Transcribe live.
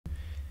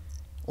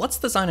Let's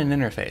design an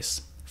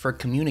interface for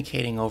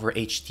communicating over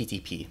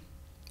HTTP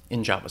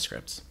in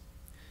JavaScript.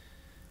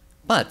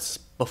 But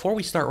before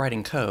we start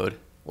writing code,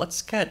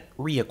 let's get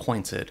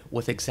reacquainted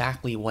with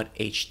exactly what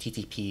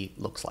HTTP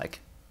looks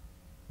like.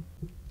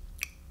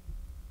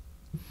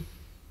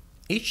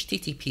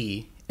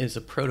 HTTP is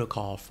a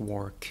protocol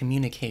for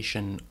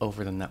communication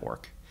over the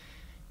network.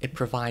 It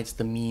provides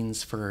the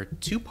means for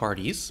two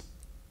parties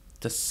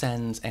to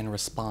send and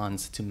respond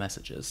to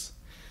messages.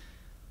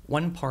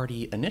 One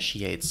party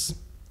initiates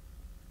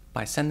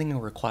by sending a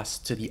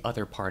request to the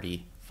other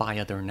party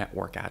via their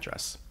network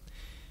address.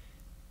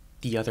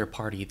 The other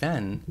party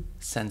then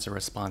sends a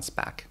response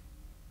back.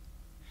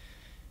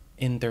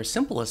 In their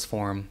simplest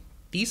form,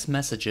 these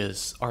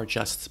messages are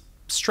just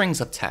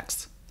strings of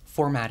text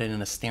formatted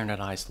in a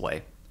standardized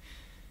way.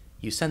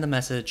 You send a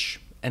message,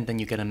 and then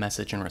you get a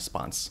message in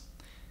response.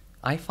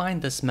 I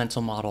find this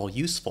mental model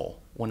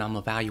useful when I'm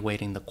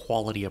evaluating the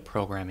quality of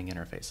programming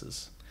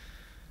interfaces.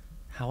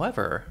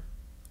 However,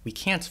 we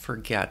can't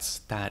forget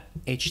that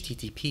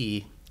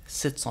HTTP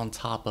sits on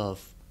top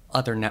of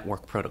other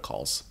network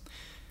protocols.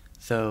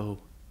 Though,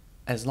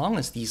 as long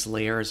as these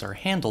layers are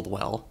handled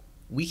well,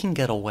 we can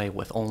get away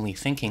with only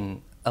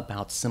thinking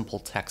about simple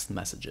text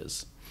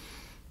messages.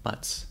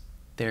 But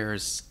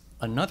there's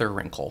another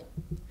wrinkle.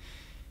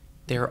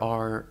 There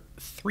are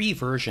 3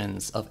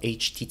 versions of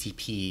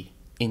HTTP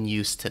in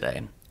use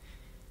today.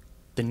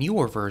 The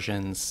newer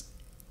versions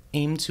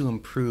aim to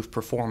improve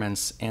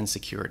performance and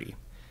security.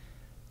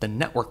 The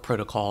network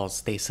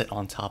protocols they sit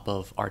on top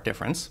of are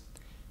different,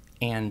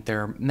 and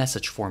their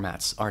message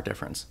formats are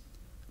different.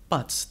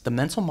 But the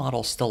mental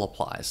model still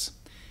applies,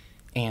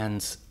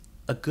 and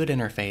a good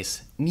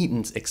interface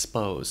needn't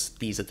expose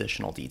these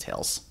additional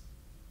details.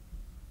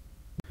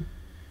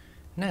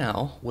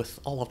 Now, with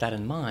all of that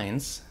in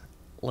mind,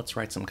 let's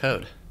write some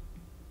code.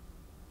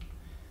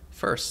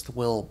 First,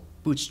 we'll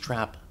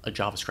bootstrap a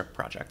JavaScript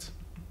project.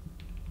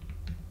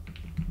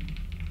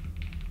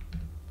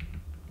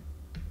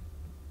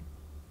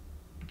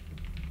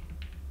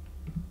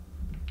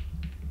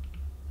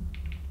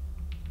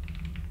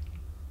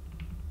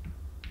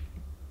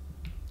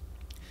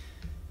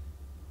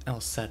 I'll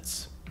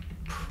set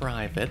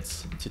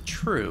private to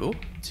true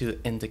to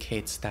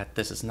indicate that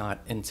this is not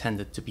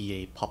intended to be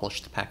a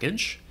published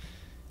package.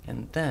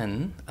 And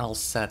then I'll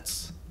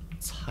set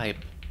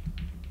type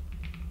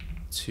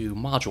to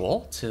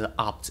module to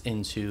opt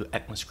into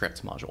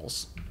ECMAScript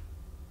modules.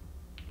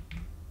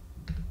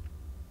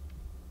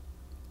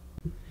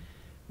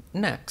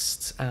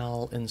 Next,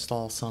 I'll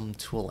install some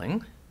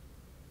tooling.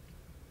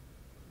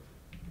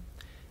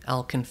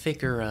 I'll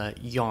configure a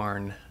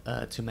yarn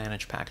to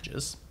manage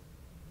packages.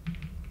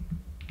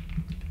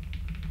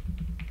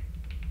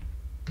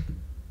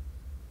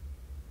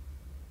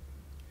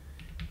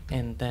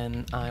 And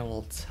then I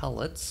will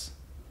tell it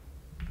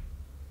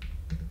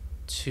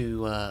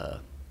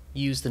to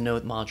use the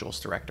Node modules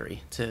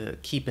directory to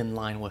keep in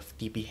line with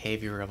the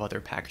behavior of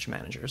other package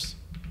managers.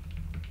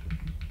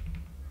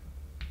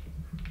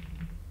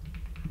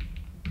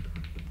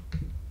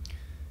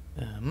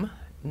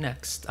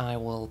 Next, I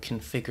will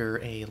configure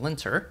a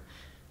linter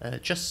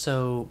just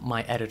so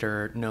my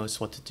editor knows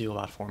what to do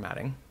about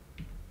formatting.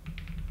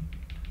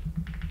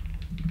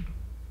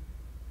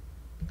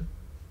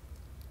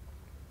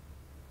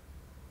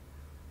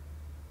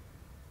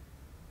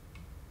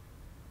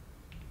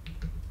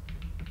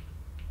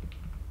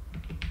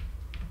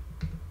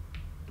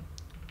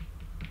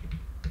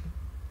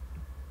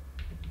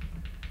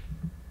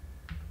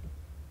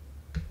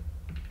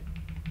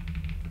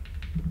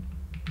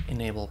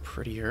 Enable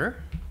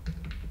prettier.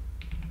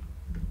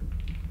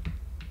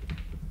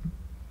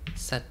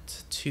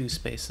 Set 2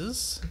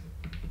 spaces.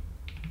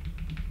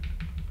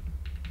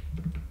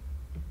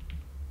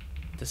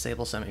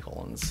 Disable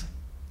semicolons.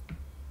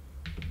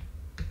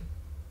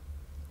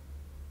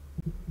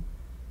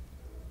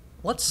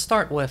 Let's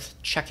start with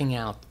checking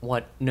out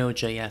what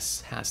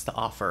Node.js has to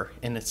offer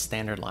in its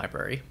standard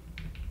library.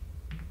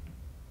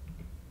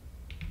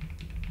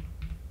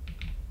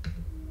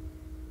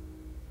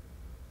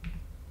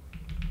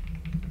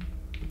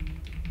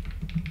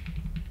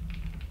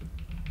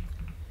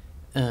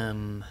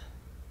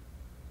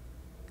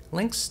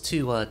 Links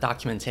to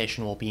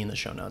documentation will be in the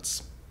show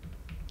notes.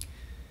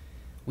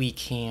 We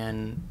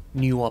can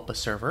new up a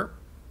server.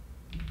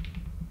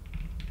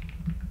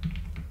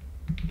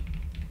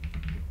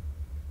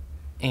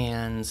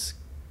 And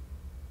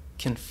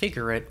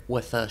configure it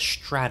with a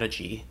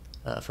strategy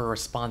for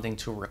responding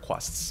to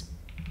requests.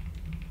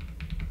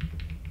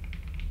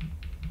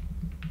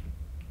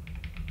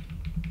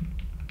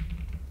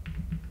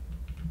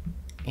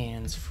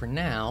 And for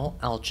now,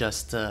 I'll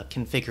just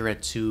configure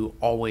it to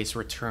always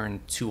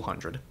return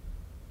 200.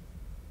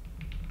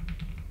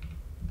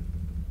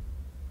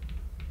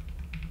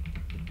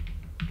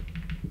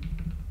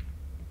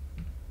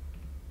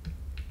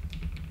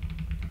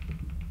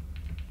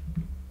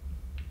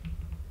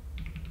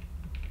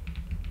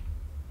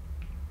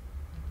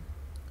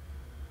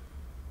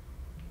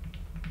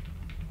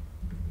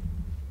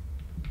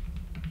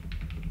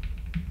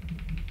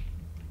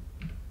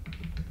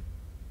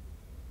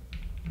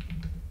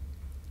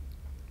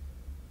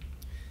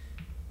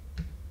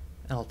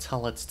 I'll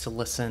tell it to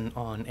listen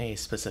on a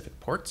specific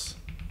port.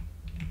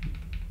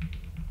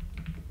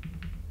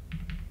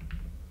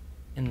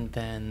 And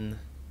then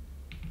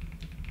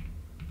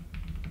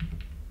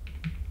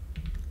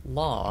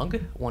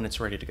log when it's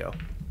ready to go.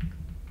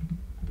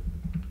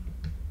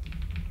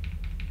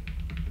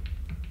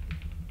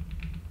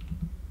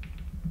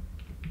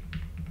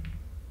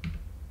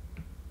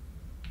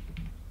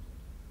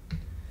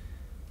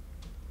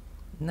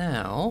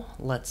 Now,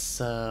 let's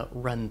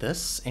run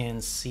this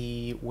and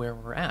see where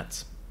we're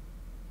at.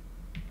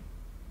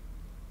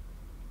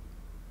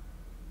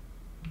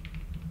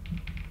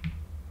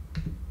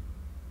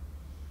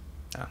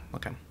 Ah,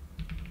 okay.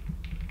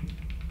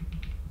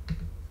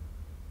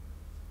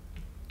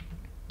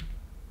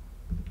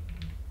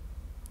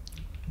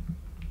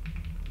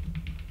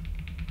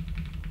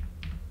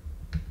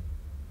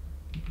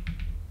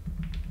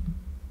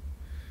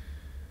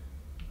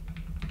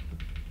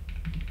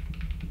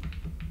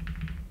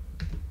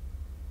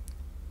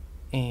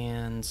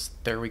 And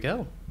there we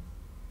go.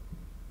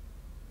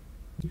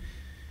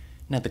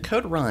 Now the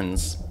code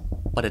runs,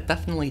 but it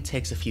definitely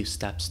takes a few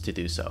steps to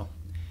do so.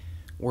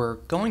 We're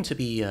going to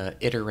be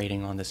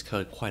iterating on this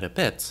code quite a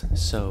bit,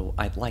 so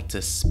I'd like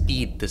to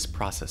speed this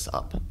process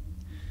up.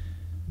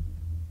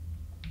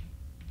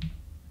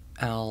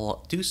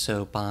 I'll do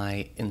so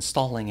by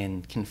installing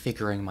and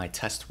configuring my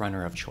test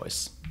runner of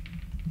choice.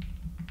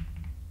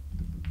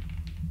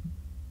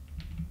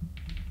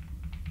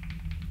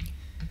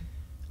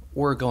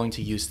 We're going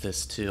to use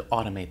this to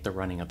automate the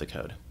running of the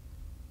code.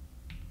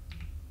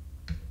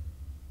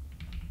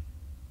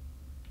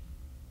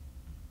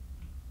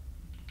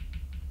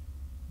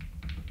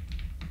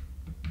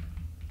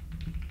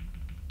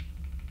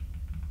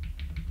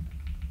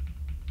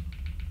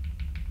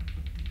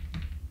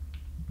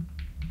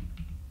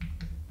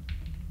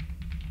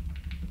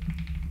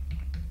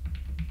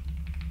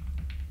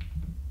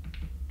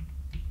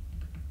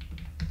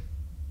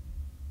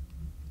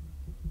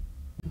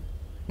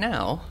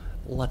 Now,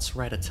 let's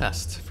write a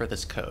test for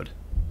this code.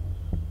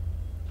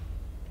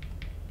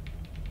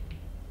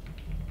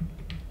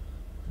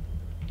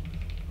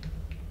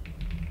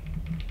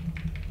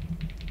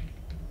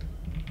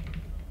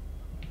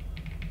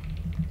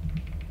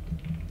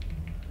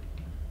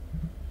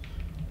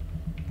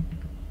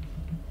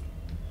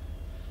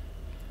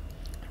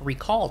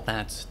 Recall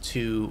that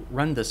to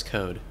run this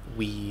code,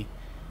 we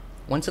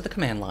went to the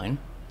command line,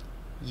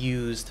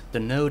 used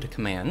the node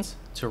command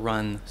to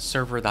run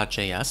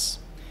server.js.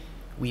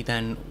 We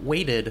then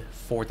waited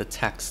for the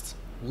text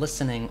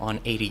listening on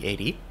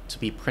 8080 to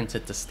be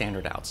printed to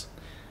standard out.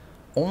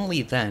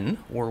 Only then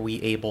were we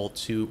able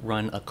to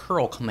run a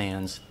curl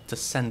command to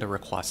send a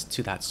request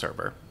to that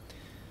server.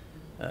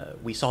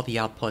 We saw the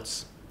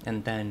outputs,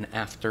 and then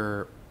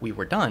after we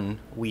were done,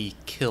 we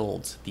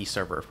killed the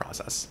server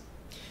process.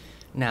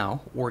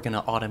 Now, we're going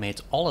to automate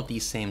all of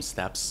these same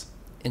steps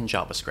in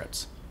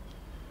JavaScript.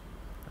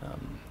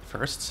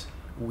 First,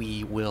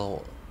 we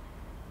will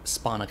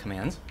spawn a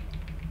command.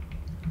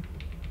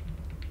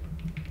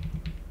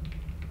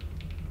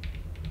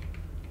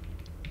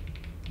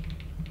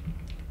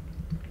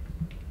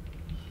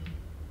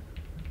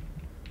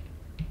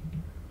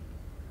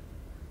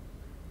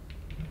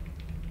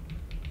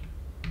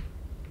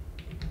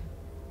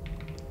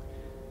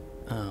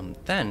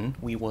 Then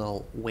we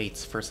will wait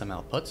for some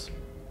outputs.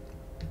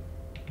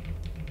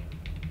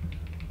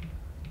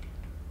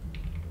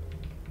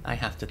 I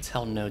have to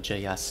tell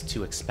Node.js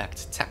to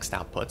expect text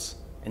outputs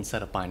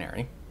instead of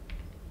binary.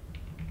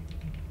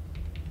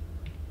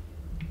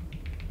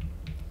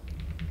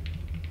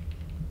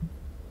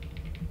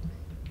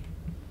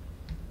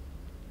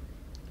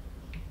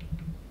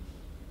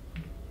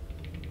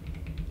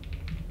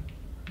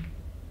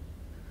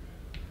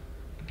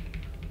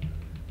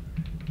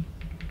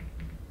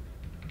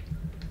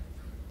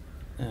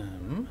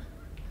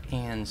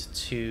 And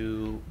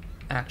to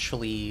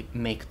actually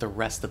make the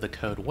rest of the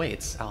code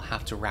wait, I'll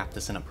have to wrap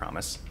this in a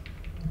promise.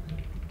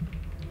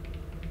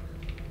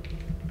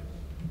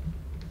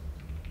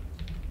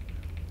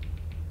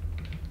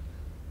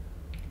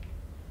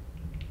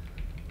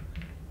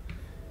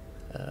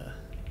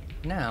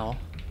 Now,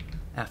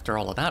 after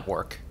all of that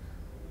work,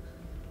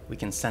 we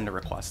can send a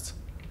request.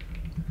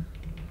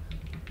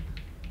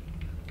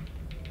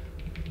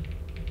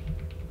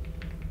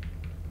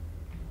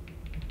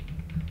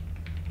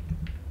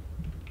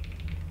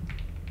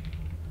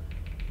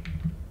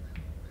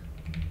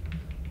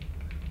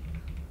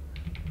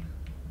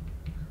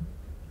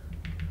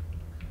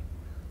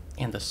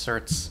 And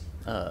asserts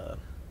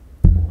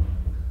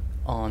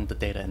on the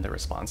data in the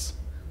response.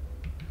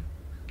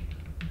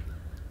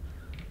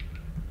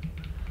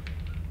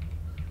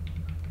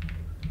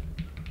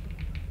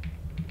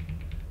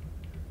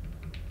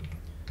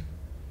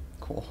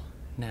 Cool.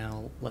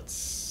 Now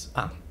let's,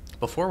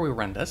 before we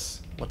run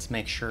this, let's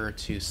make sure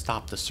to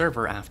stop the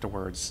server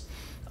afterwards.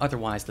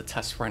 Otherwise, the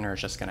test runner is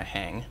just going to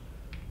hang.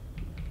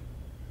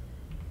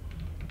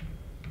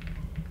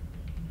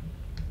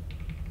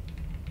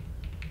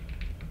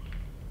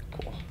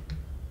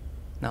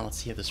 Now let's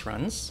see if this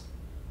runs.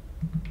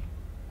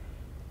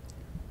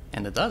 And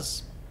And it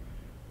does.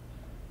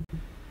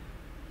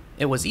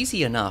 It was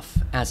easy enough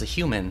as a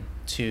human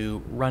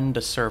to run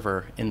the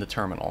server in the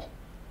terminal.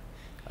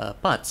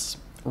 But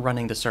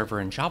running the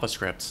server in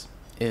JavaScript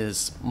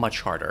is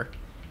much harder,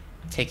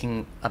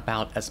 taking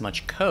about as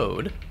much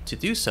code to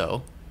do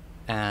so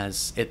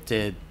as it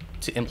did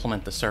to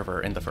implement the server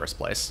in the first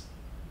place.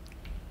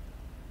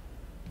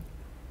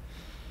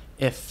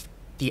 If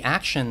the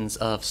actions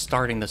of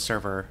starting the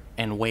server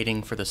and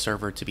waiting for the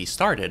server to be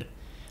started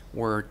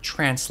were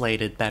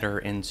translated better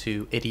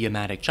into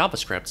idiomatic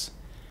JavaScript,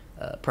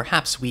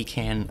 perhaps we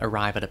can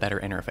arrive at a better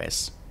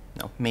interface.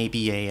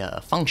 Maybe a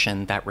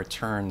function that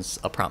returns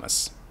a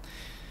promise.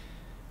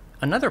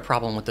 Another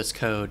problem with this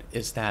code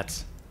is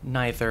that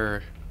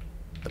neither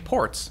the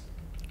ports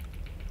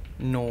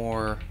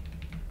nor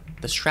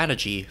the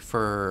strategy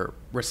for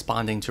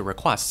responding to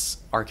requests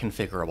are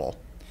configurable.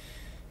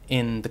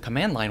 In the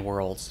command line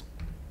world,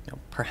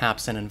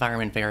 perhaps an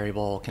environment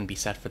variable can be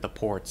set for the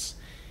ports,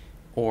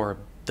 or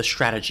the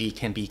strategy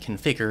can be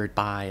configured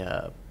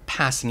by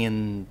passing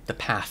in the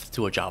path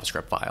to a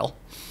JavaScript file.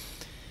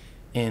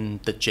 In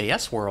the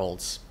JS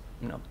worlds,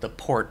 the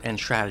port and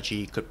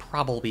strategy could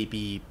probably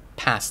be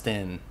passed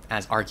in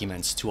as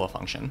arguments to a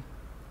function.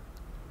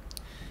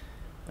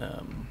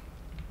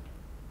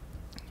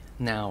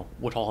 Now,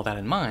 with all that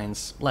in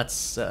mind,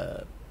 let's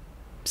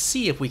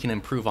see if we can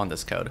improve on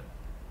this code.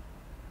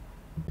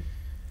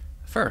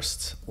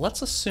 First,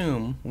 let's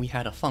assume we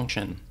had a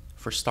function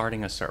for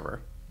starting a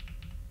server.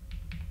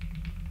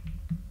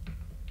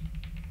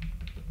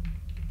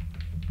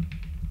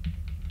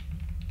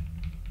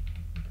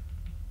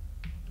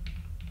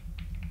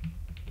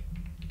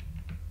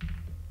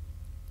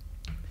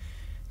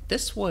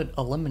 This would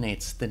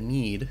eliminate the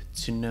need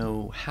to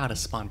know how to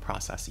spawn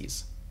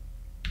processes.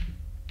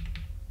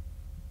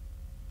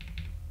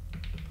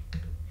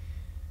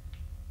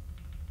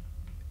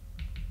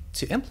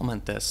 To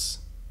implement this,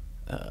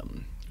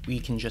 we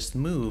can just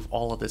move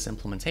all of this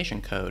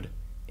implementation code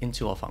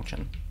into a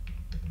function.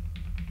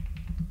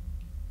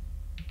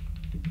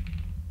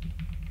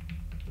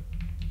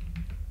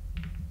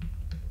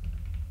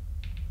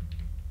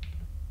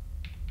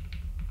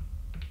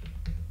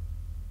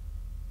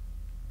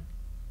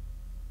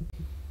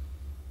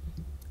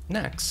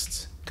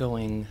 Next,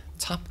 going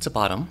top to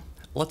bottom,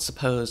 let's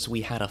suppose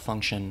we had a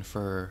function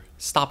for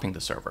stopping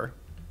the server.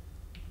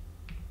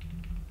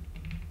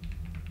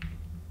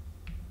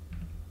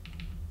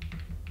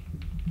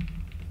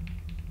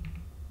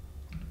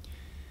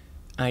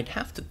 I'd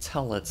have to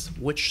tell it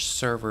which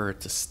server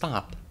to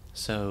stop,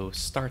 so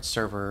start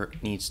server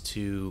needs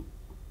to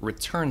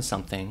return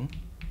something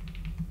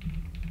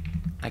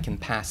I can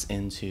pass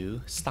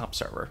into stop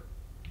server.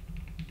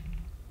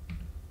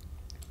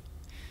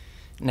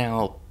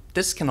 Now,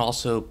 this can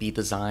also be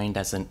designed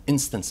as an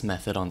instance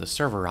method on the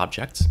server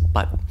object,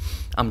 but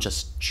I'm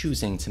just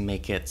choosing to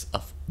make it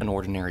an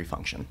ordinary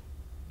function.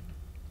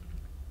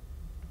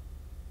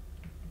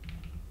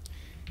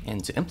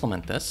 And to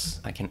implement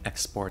this, I can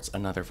export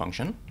another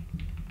function.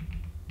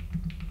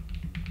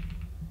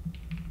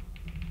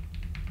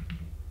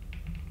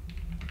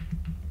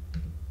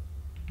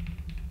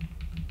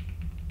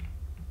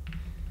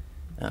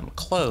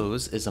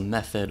 Close is a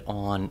method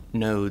on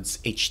Node's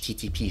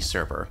HTTP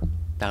server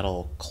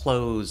that'll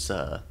close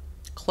the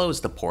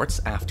ports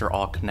after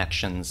all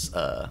connections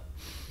are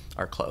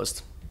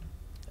closed.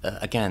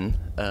 Again,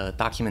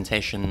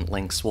 documentation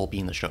links will be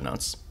in the show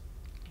notes.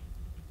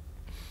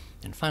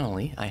 And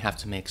finally, I have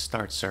to make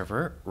start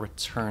server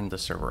return the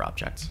server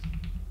object.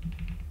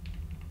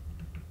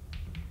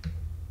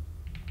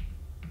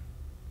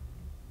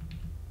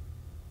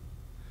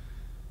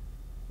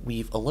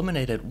 We've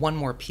eliminated one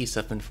more piece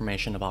of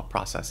information about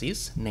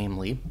processes,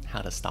 namely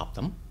how to stop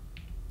them.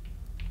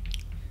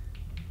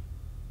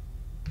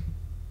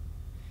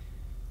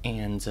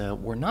 And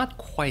we're not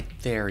quite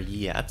there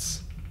yet,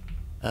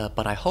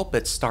 but I hope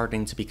it's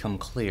starting to become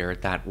clear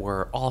that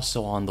we're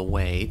also on the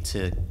way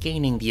to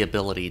gaining the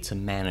ability to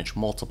manage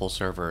multiple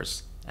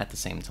servers at the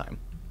same time.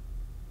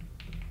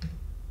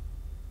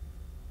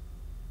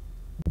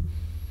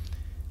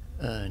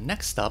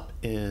 Next up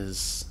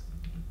is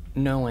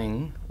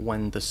knowing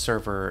when the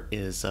server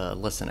is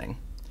listening.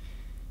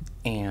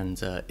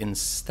 And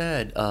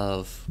instead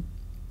of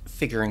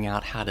figuring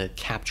out how to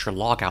capture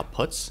log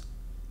outputs,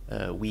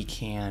 we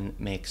can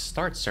make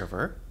start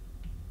server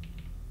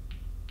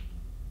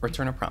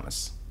return a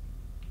promise.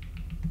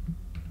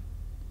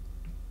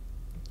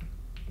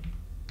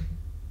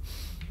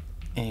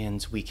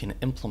 And we can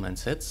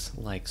implement it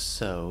like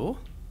so.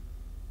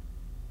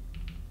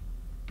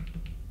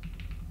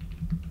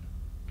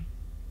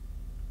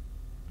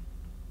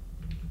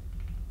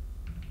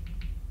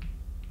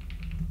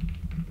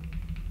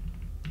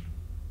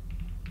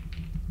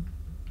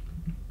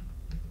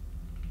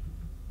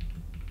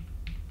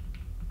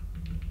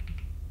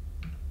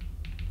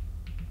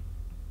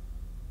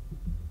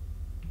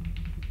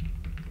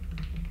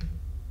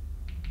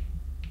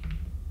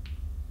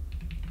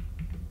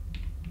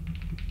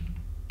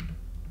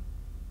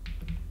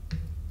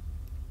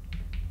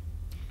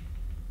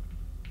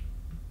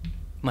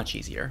 Much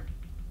easier.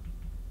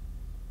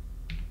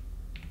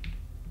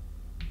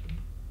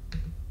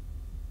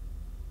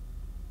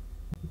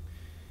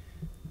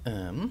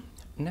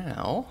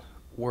 Now,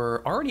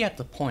 we're already at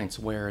the point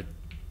where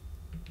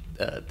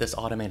this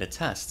automated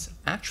test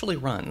actually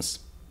runs.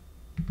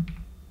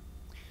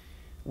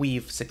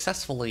 We've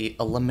successfully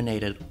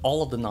eliminated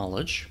all of the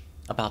knowledge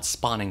about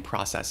spawning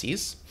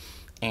processes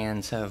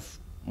and have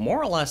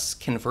more or less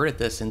converted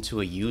this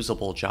into a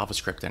usable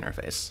JavaScript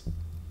interface.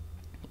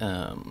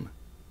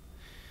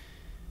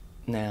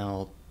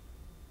 Now,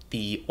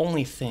 the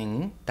only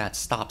thing that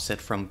stops it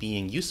from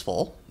being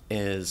useful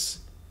is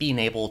being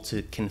able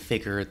to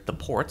configure the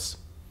ports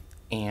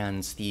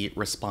and the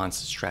response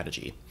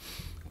strategy.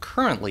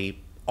 Currently,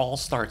 all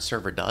Start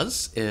Server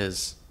does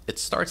is it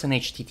starts an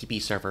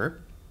HTTP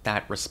server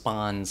that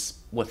responds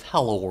with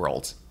hello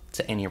world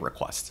to any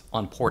request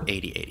on port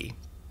 8080.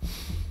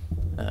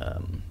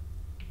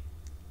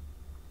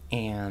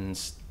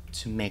 And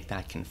to make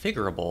that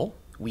configurable,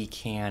 we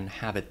can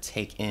have it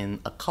take in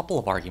a couple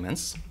of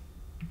arguments.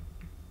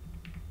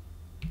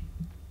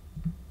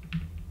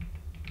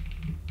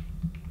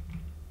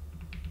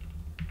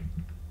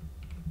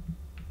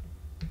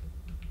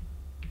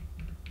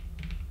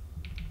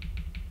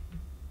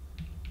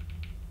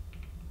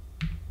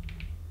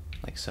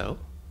 Like so.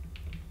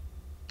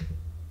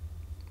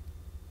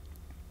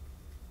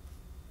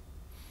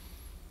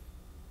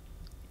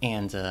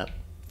 And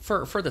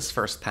for this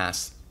first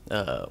pass,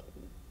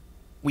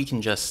 we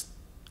can just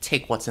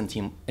take what's in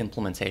the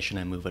implementation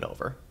and move it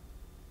over.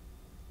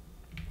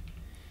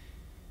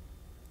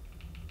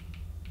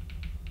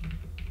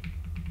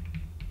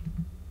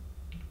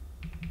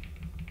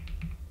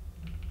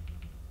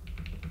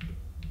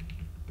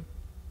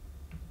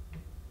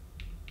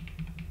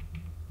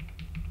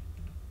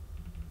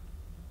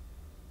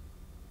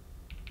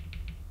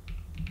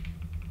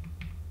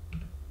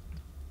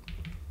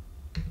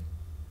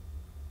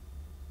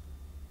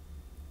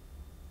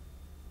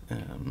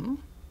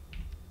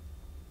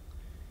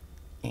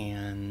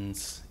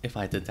 And if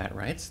I did that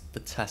right,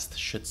 the test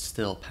should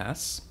still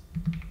pass.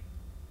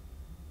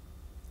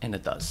 And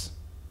it does.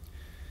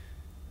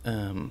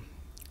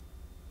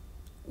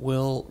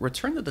 We'll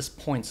return to this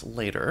point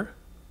later,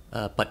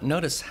 but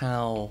notice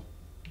how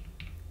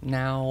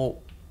now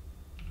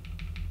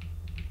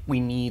we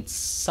need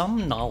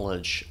some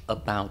knowledge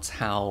about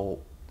how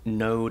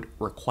Node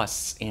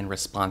requests and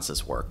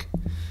responses work.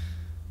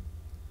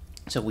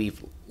 So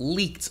we've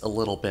leaked a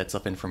little bit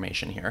of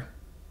information here,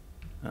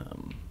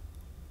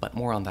 but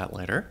more on that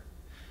later.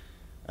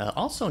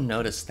 Also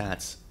notice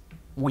that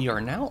we are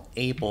now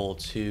able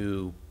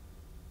to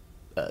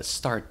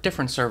start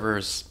different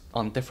servers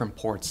on different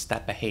ports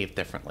that behave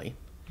differently,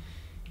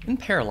 in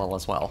parallel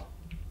as well.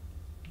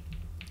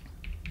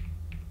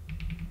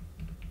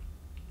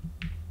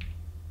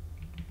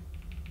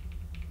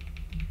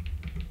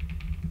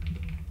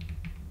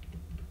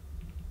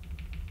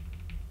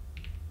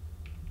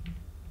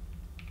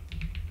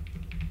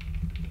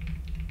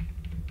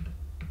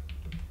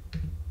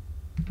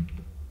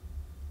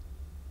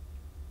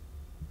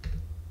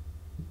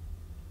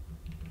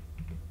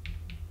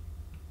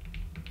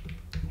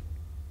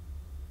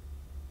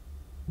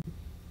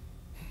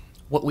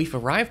 What we've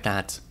arrived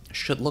at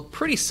should look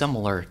pretty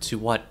similar to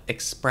what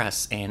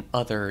Express and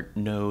other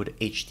Node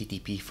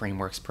HTTP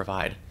frameworks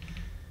provide.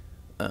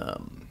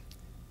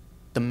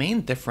 The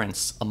main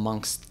difference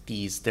amongst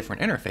these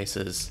different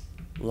interfaces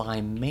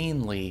lie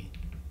mainly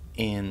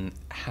in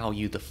how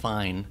you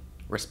define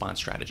response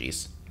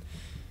strategies.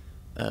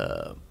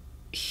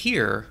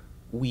 Here,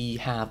 we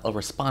have a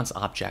response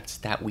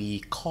object that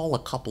we call a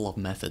couple of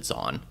methods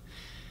on.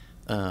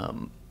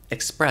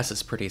 Express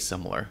is pretty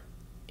similar.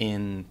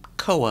 In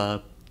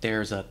Koa,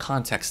 there's a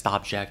context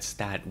object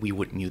that we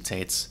would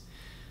mutate.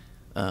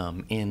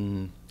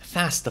 In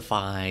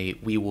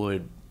Fastify, we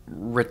would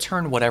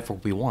return whatever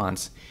we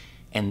want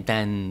and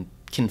then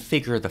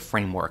configure the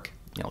framework,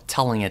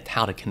 telling it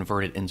how to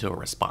convert it into a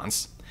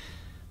response.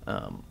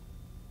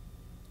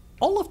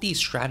 All of these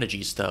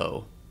strategies,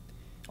 though,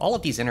 all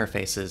of these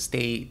interfaces,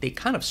 they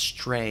kind of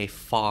stray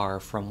far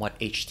from what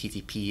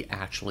HTTP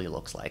actually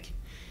looks like.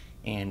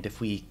 And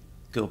if we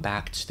go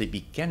back to the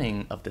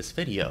beginning of this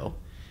video,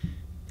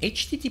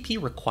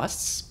 HTTP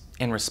requests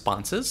and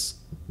responses,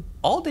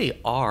 all they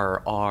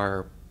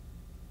are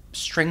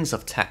strings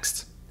of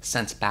text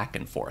sent back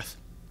and forth.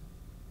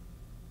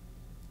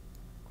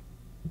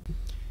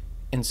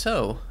 And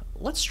so,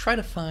 let's try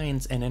to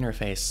find an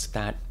interface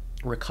that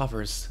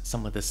recovers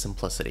some of this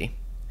simplicity.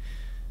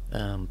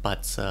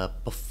 But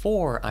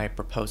before I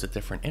propose a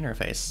different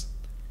interface,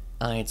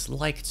 I'd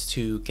like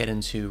to get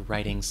into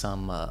writing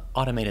some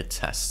automated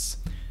tests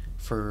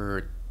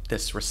for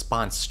this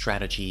response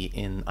strategy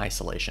in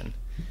isolation.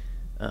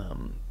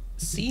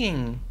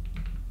 Seeing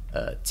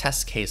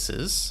test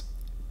cases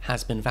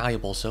has been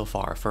valuable so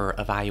far for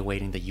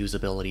evaluating the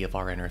usability of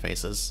our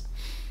interfaces.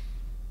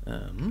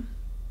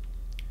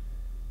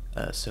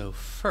 So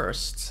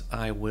first,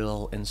 I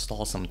will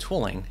install some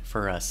tooling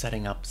for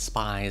setting up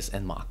spies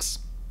and mocks.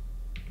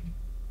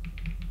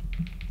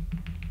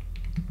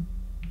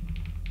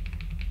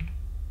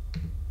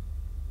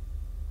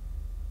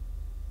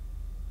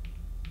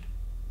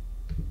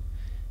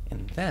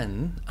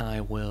 Then I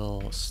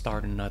will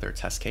start another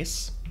test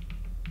case.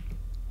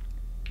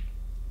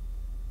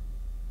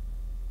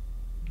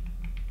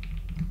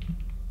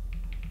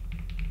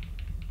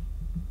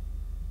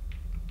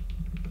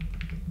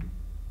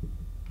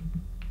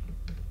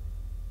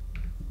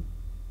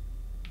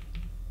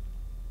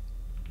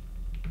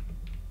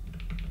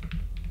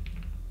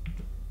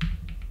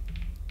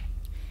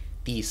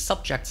 The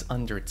subject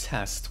under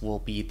test will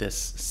be this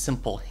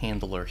simple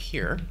handler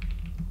here.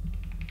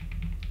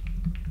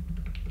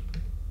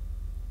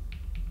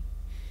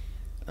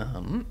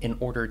 In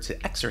order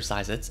to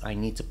exercise it, I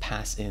need to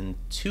pass in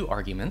two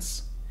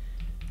arguments,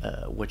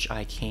 which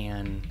I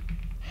can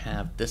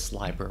have this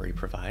library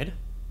provide.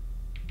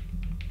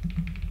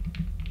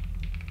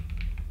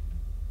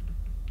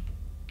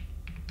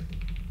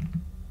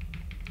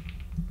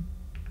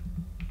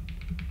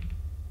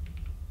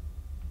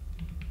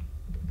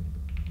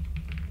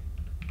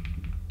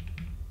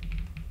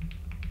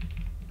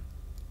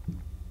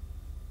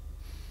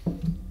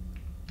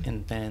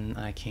 And then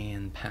I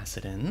can pass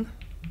it in.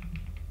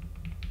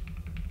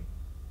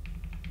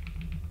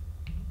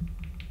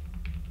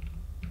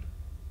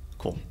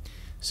 Cool.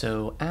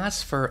 So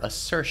as for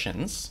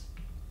assertions,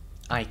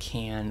 I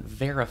can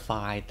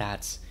verify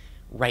that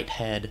right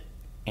head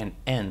and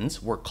end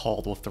were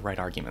called with the right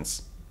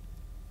arguments.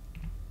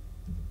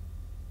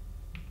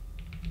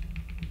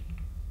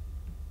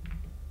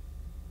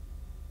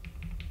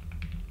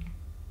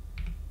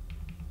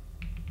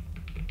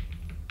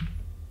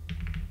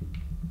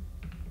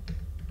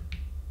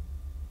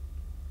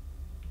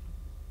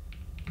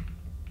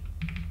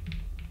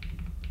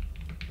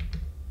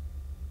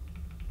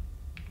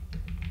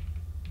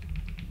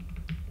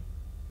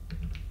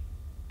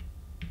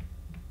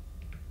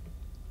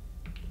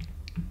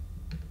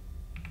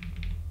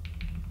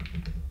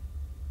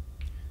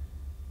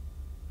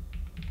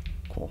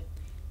 Cool.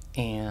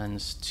 And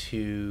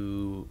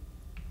to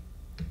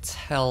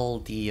tell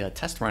the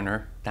test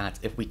runner that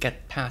if we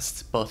get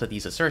past both of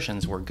these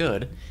assertions, we're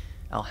good,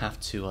 I'll have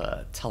to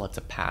tell it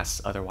to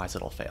pass, otherwise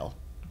it'll fail.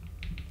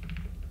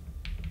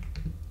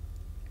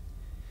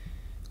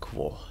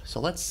 Cool. So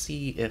let's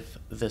see if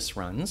this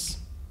runs.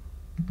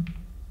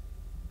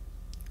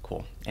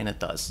 Cool, and it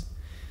does.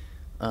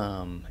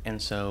 And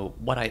so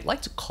what I'd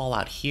like to call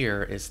out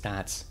here is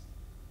that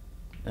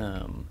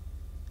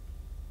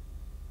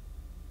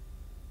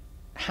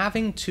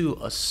having to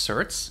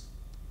assert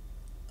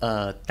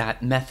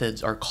that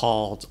methods are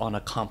called on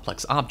a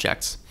complex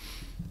object,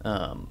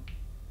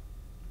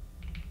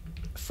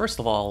 first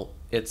of all,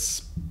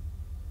 it's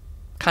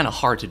kind of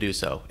hard to do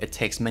so. It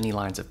takes many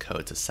lines of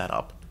code to set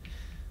up.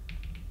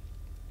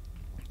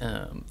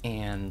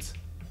 And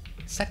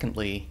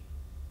secondly,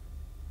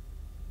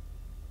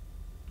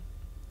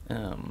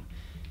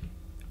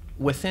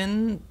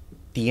 within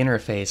the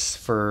interface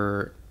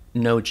for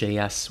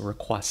Node.js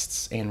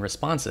requests and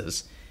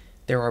responses,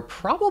 there are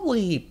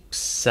probably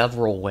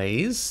several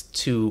ways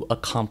to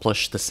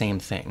accomplish the same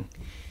thing.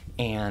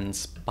 And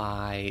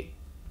by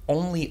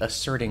only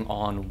asserting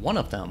on one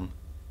of them,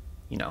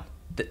 you know,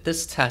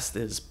 this test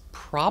is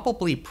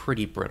probably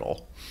pretty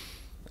brittle.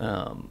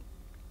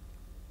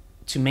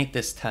 To make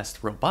this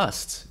test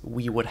robust,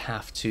 we would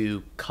have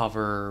to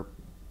cover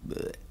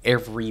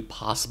every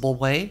possible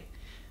way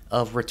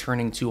of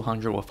returning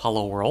 200 with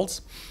hello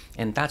worlds,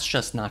 and that's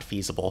just not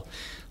feasible.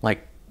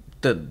 Like,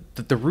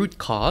 the root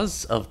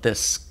cause of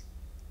this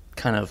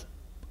kind of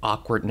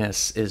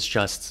awkwardness is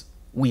just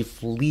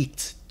we've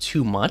leaked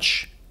too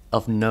much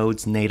of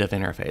Node's native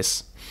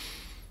interface.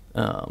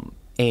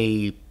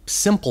 A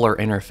simpler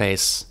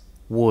interface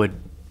would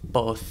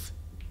both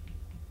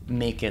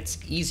make it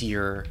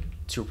easier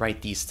to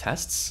write these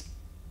tests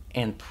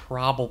and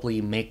probably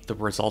make the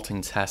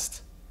resulting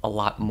test a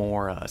lot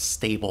more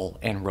stable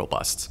and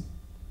robust.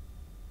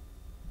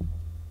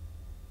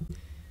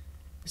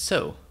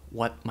 So,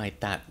 what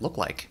might that look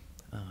like?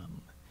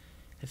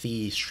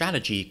 The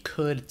strategy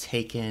could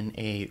take in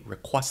a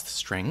request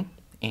string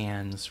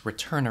and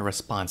return a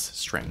response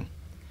string.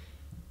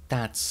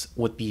 That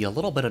would be a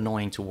little bit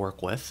annoying to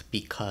work with,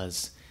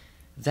 because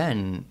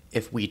then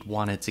if we'd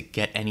wanted to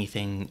get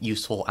anything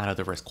useful out of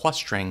the request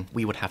string,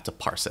 we would have to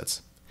parse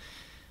it.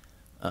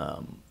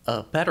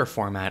 A better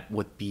format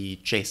would be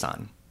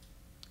JSON.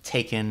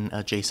 Take in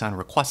a JSON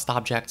request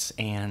object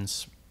and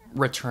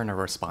return a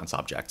response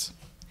object.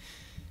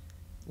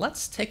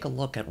 Let's take a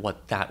look at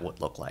what that would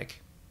look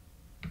like.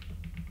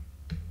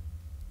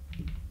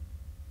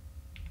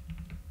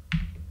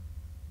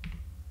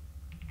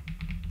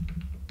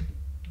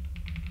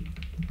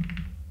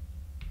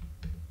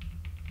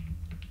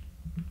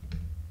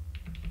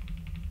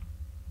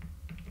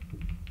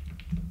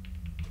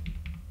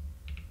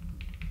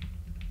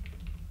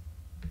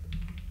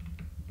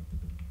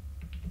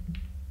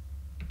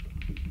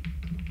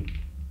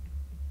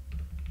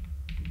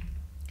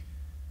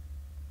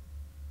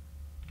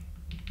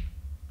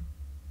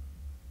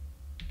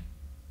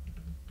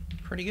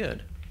 Pretty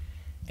good.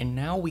 And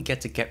now we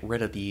get to get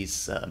rid of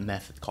these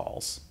method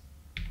calls.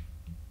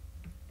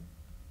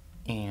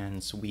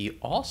 And we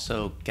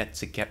also get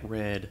to get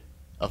rid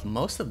of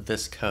most of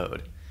this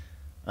code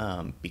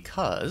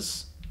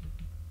because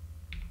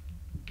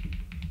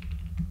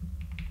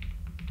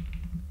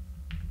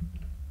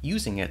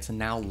using it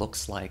now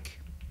looks like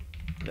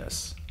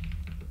this.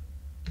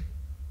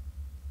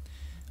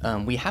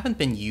 We haven't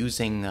been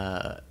using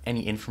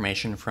any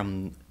information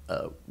from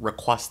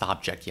request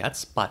object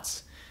yet,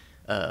 but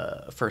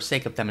for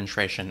sake of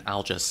demonstration,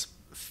 I'll just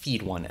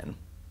feed one in.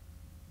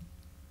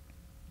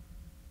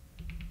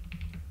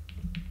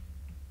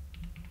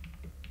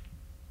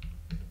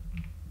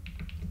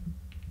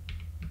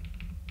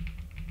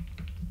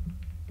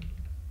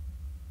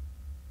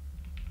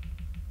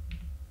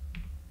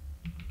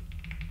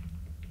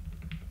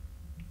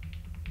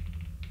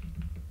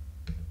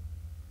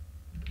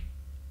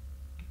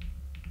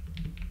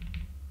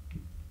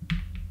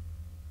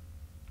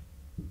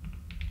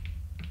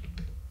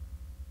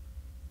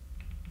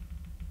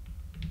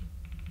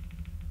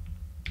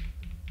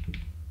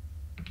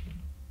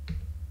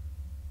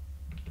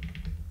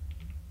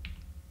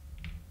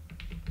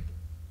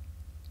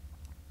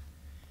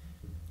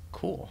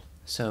 Cool.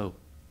 So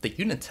the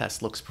unit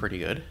test looks pretty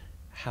good.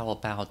 How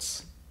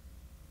about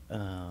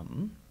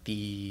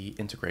the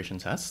integration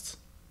tests?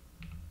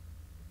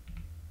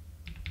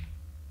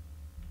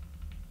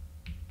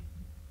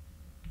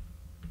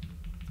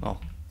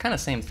 Well, kind of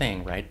same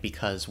thing, right?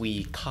 Because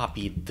we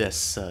copied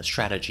this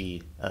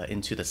strategy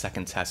into the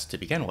second test to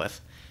begin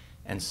with.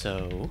 And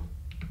so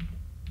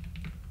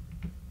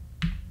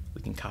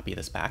we can copy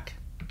this back.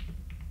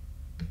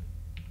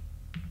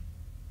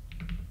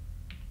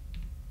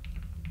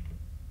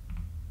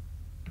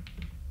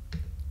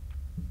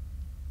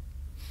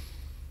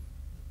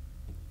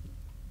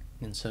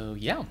 And so,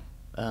 yeah,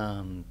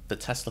 the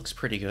test looks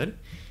pretty good.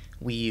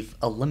 We've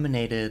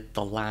eliminated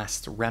the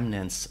last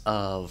remnants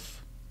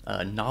of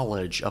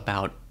knowledge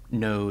about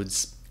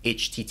Node's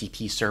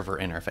HTTP server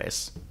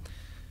interface.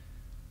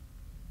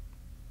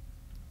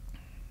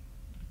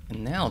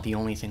 And now the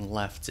only thing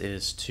left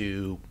is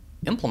to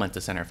implement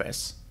this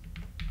interface.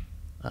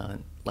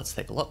 Let's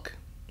take a look.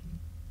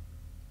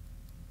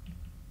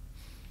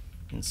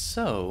 And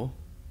so,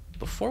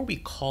 before we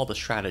call the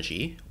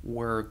strategy,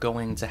 we're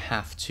going to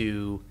have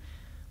to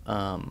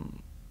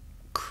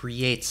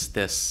create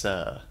this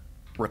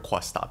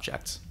request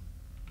object.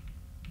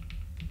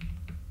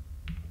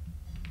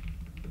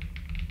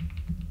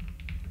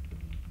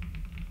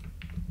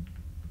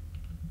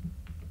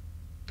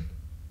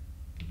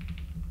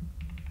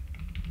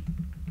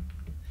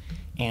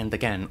 And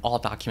again, all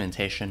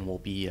documentation will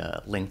be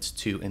linked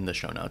to in the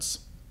show notes.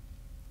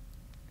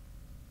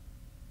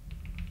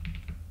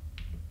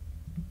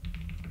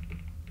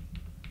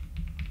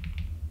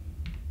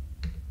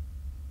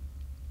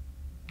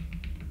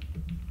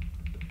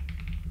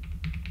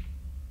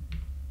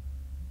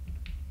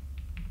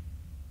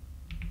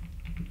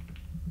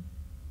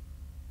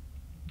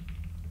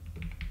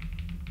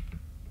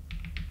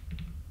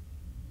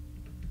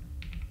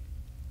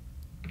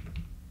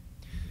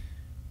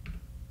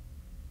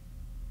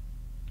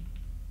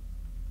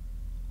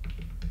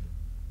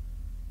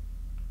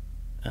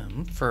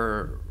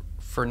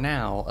 For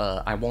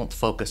now, I won't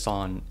focus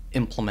on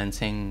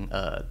implementing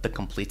the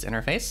complete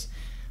interface.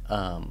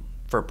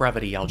 For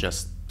brevity, I'll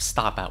just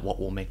stop at what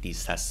will make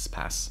these tests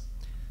pass.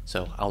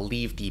 So I'll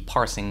leave the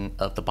parsing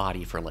of the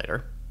body for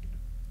later.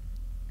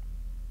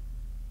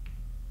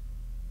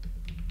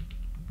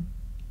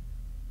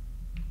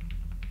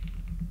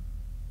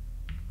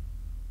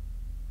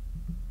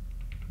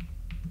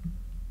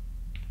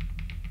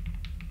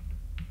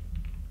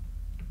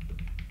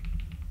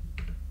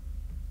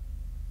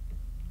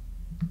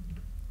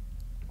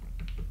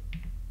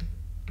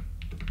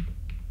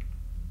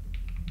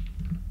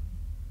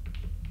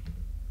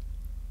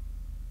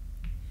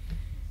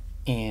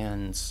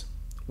 And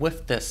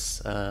with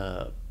this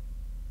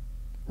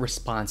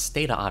response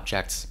data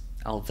object,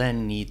 I'll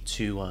then need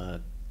to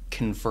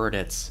convert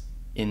it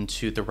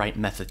into the right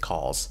method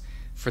calls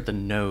for the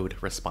node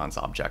response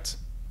object.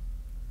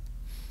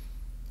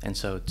 And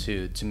so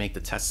to make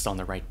the tests on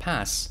the right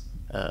pass,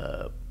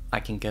 I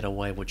can get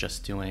away with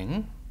just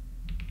doing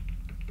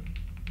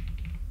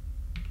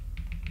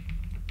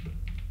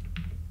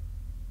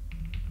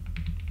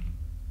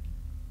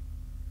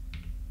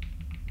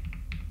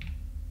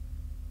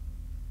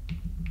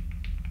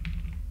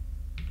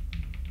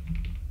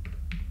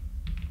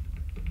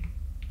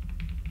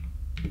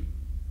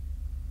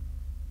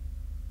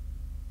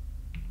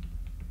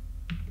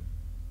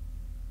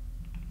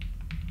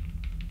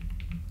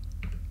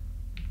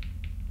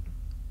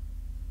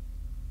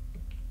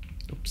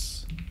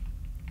oops.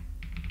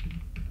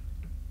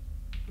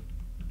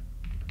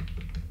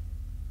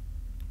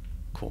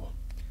 Cool.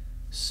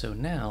 So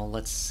now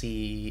let's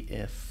see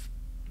if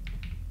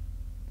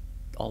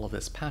all of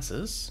this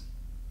passes.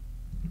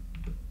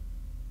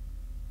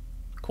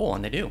 Cool,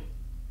 and they do.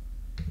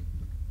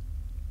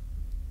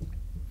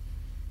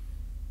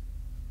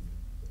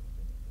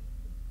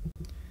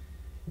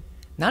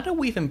 Now that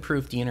we've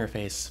improved the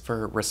interface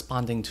for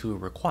responding to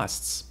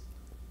requests,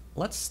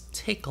 let's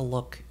take a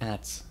look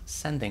at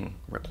sending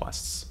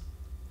requests.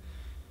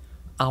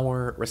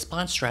 Our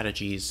response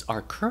strategies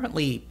are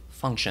currently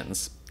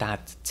functions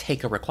that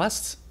take a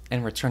request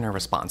and return a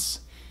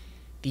response.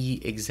 The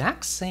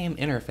exact same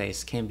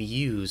interface can be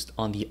used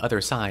on the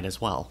other side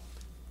as well.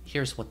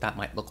 Here's what that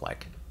might look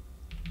like.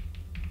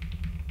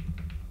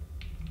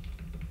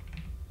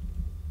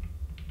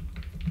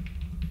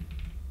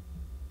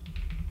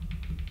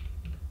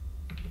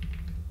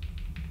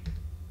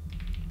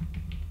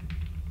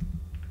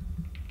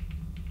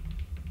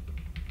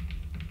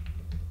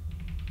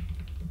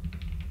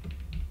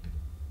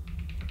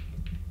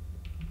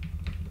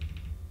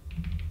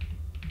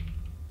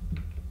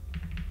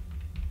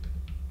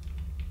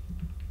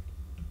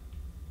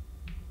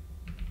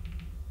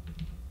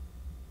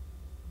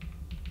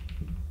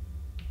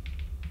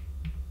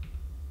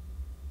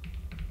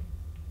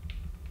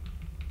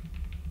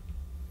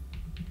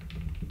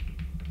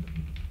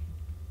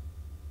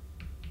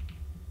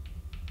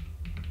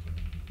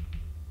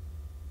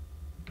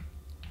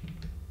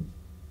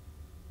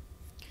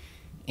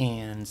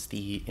 And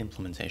the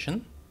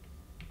implementation.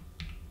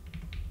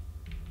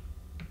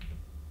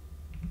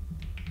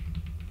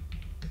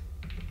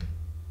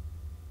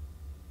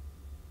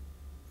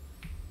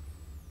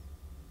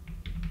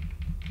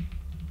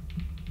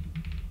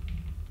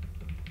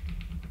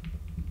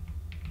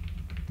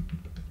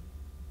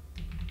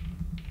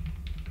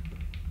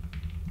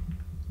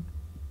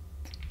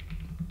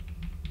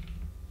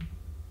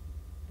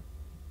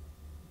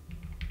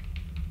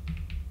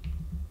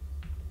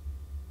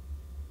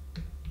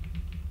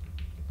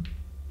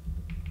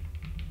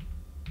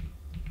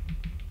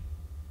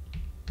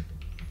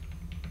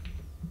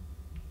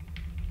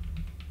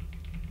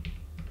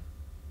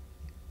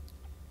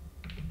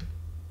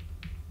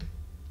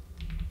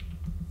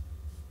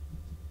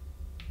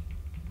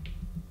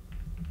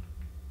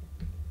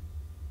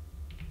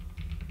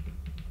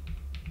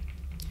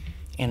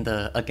 And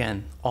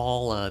again,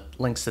 all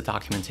links to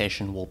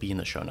documentation will be in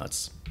the show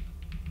notes.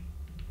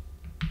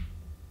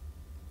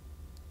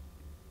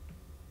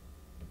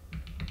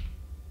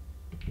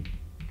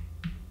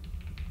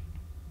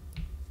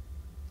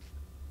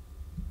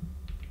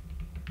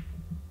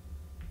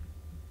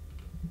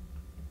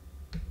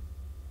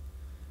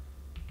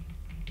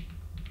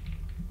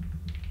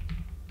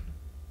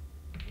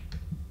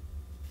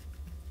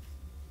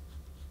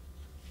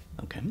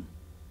 Okay.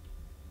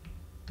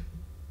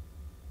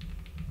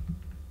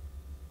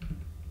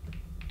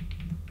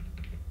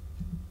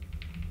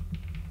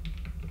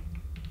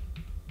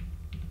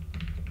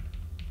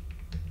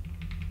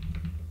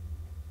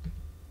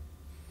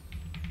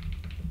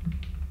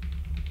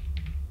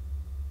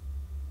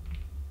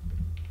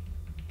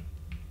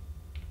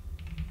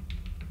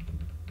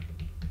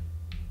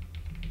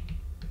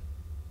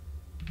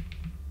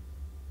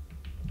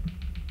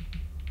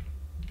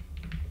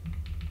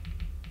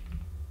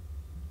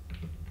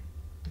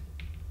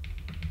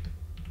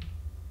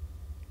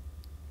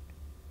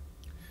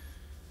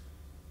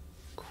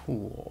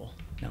 Cool.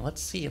 Now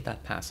let's see if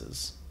that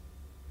passes.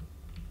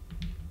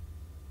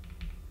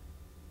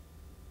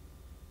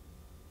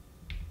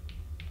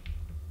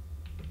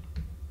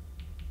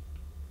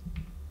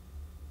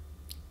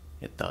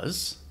 It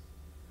does.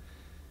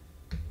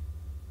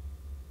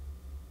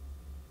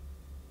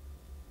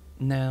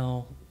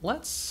 Now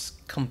let's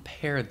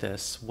compare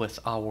this with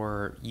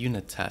our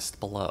unit test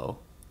below.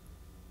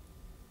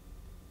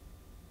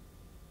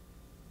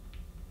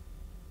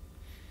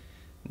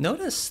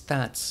 Notice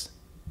that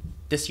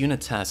this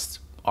unit test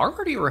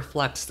already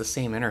reflects the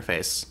same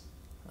interface.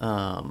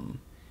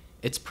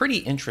 It's pretty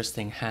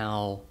interesting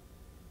how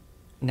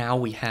now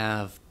we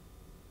have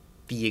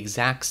the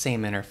exact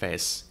same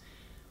interface,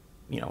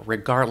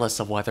 regardless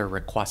of whether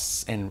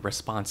requests and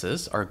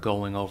responses are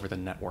going over the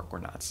network or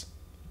not.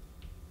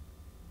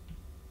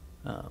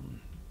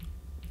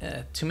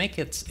 To make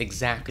it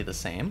exactly the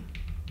same,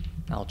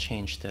 I'll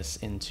change this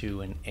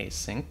into an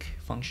async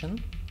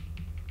function.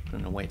 I'm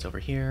going to wait over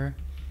here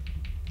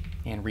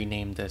and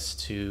rename this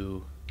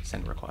to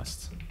send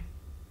requests.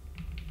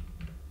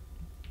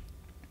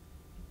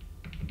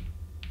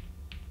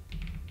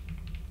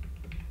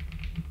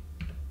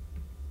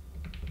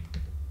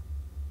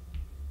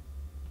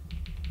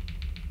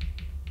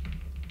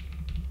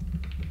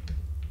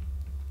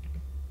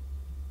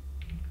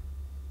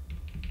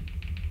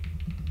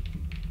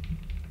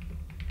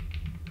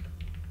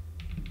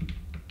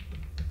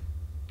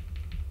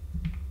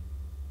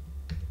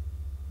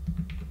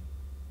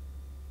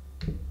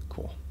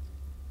 Cool.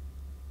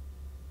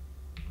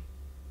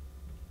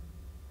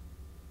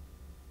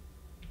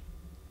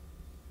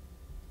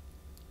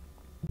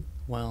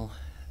 Well,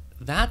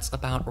 that's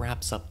about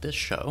wraps up this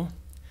show.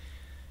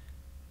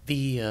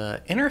 The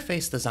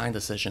interface design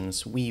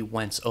decisions we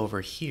went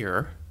over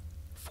here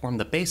form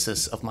the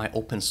basis of my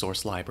open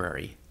source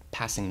library,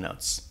 Passing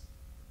Notes.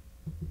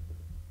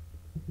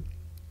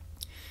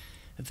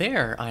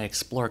 There, I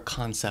explore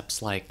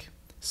concepts like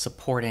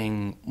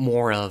supporting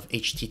more of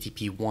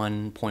HTTP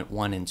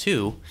 1.1 and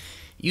 2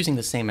 using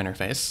the same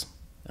interface,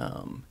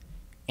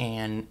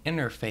 an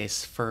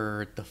interface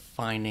for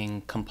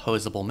defining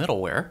composable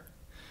middleware,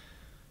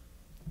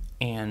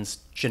 and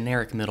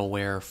generic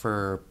middleware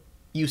for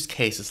use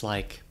cases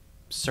like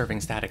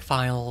serving static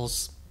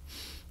files,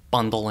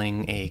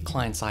 bundling a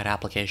client-side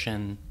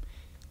application,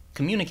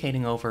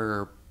 communicating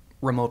over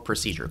remote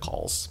procedure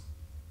calls.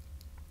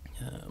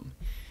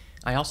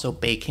 I also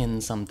bake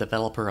in some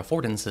developer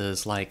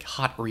affordances like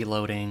hot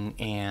reloading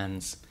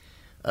and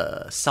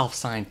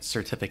self-signed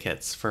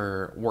certificates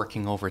for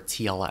working over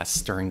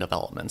TLS during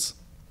development.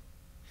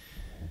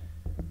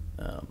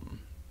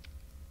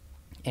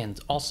 And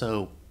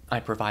also, I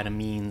provide a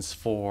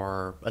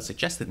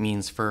suggested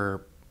means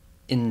for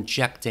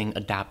injecting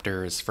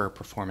adapters for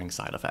performing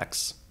side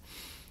effects.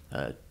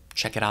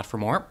 Check it out for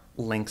more.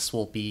 Links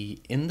will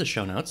be in the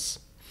show notes,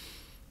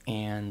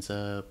 and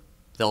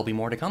there'll be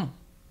more to come.